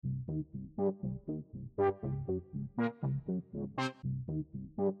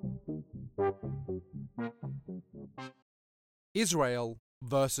Israel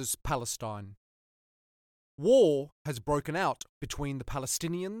versus Palestine. War has broken out between the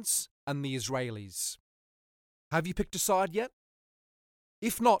Palestinians and the Israelis. Have you picked a side yet?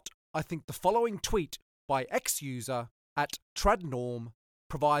 If not, I think the following tweet by ex-user @tradnorm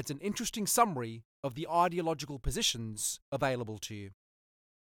provides an interesting summary of the ideological positions available to you.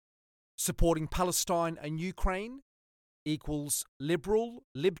 Supporting Palestine and Ukraine equals liberal,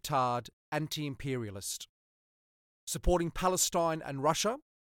 libtard, anti-imperialist. Supporting Palestine and Russia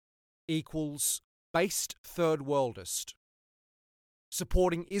equals based third worldist.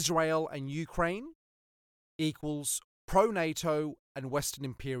 Supporting Israel and Ukraine equals pro-NATO and Western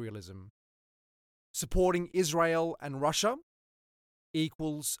imperialism. Supporting Israel and Russia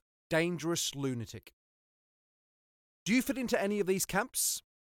equals dangerous lunatic. Do you fit into any of these camps?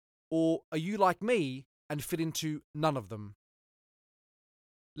 Or are you like me and fit into none of them?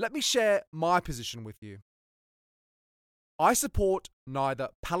 Let me share my position with you. I support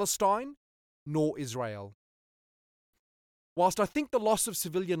neither Palestine nor Israel. Whilst I think the loss of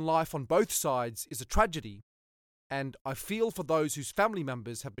civilian life on both sides is a tragedy, and I feel for those whose family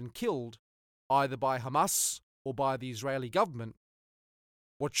members have been killed either by Hamas or by the Israeli government,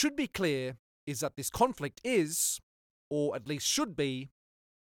 what should be clear is that this conflict is, or at least should be,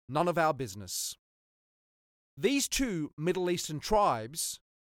 none of our business. These two Middle Eastern tribes,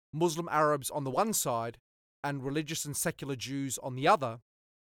 Muslim Arabs on the one side and religious and secular Jews on the other,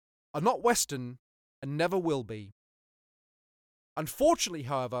 are not Western and never will be. Unfortunately,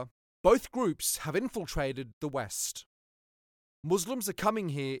 however, both groups have infiltrated the West. Muslims are coming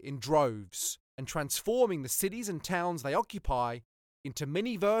here in droves and transforming the cities and towns they occupy into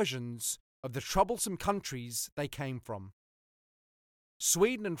mini versions of the troublesome countries they came from.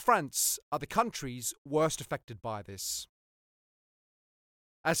 Sweden and France are the countries worst affected by this.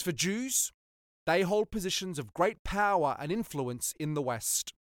 As for Jews, they hold positions of great power and influence in the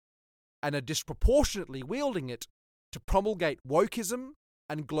West, and are disproportionately wielding it to promulgate wokeism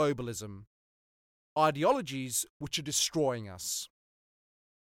and globalism, ideologies which are destroying us.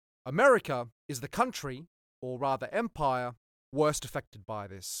 America is the country, or rather empire, worst affected by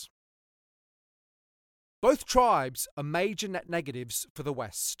this. Both tribes are major net negatives for the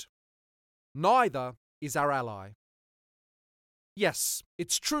West. Neither is our ally. Yes,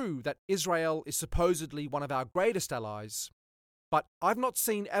 it's true that Israel is supposedly one of our greatest allies, but I've not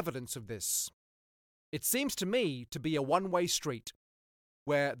seen evidence of this. It seems to me to be a one-way street,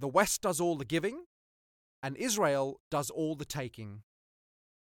 where the West does all the giving, and Israel does all the taking.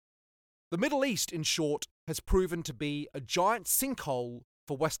 The Middle East, in short, has proven to be a giant sinkhole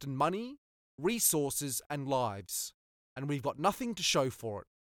for Western money, resources, and lives, and we've got nothing to show for it.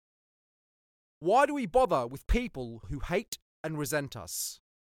 Why do we bother with people who hate and resent us,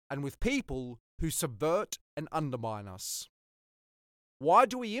 and with people who subvert and undermine us? Why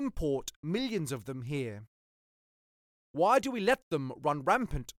do we import millions of them here? Why do we let them run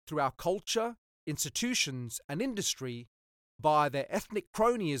rampant through our culture, institutions, and industry via their ethnic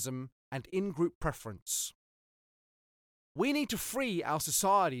cronyism and in-group preference? We need to free our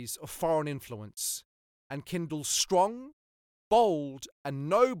societies of foreign influence and kindle strong, bold, and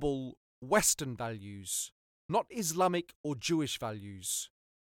noble Western values, not Islamic or Jewish values,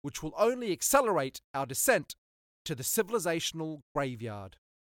 which will only accelerate our descent to the civilizational graveyard.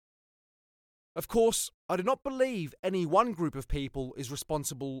 Of course, I do not believe any one group of people is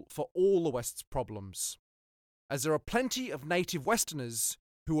responsible for all the West's problems, as there are plenty of native Westerners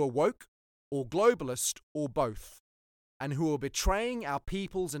who are woke or globalist or both, and who are betraying our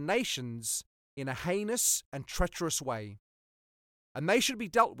peoples and nations in a heinous and treacherous way, and they should be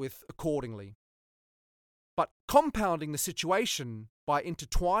dealt with accordingly. But compounding the situation by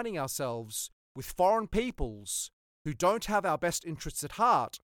intertwining ourselves with foreign peoples who don't have our best interests at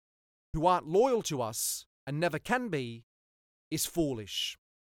heart, who aren't loyal to us and never can be, is foolish.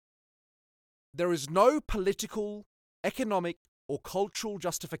 There is no political, economic, or cultural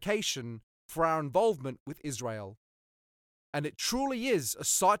justification for our involvement with Israel, and it truly is a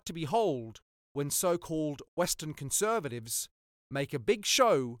sight to behold when so-called Western conservatives make a big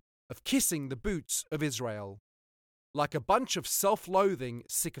show of kissing the boots of Israel, like a bunch of self-loathing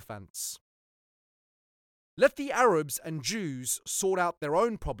sycophants. Let the Arabs and Jews sort out their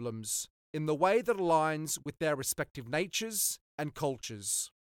own problems in the way that aligns with their respective natures and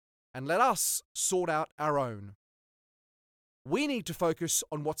cultures, and let us sort out our own. We need to focus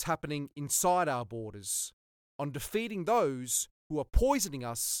on what's happening inside our borders, on defeating those who are poisoning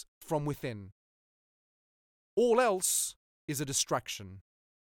us from within. All else is a distraction.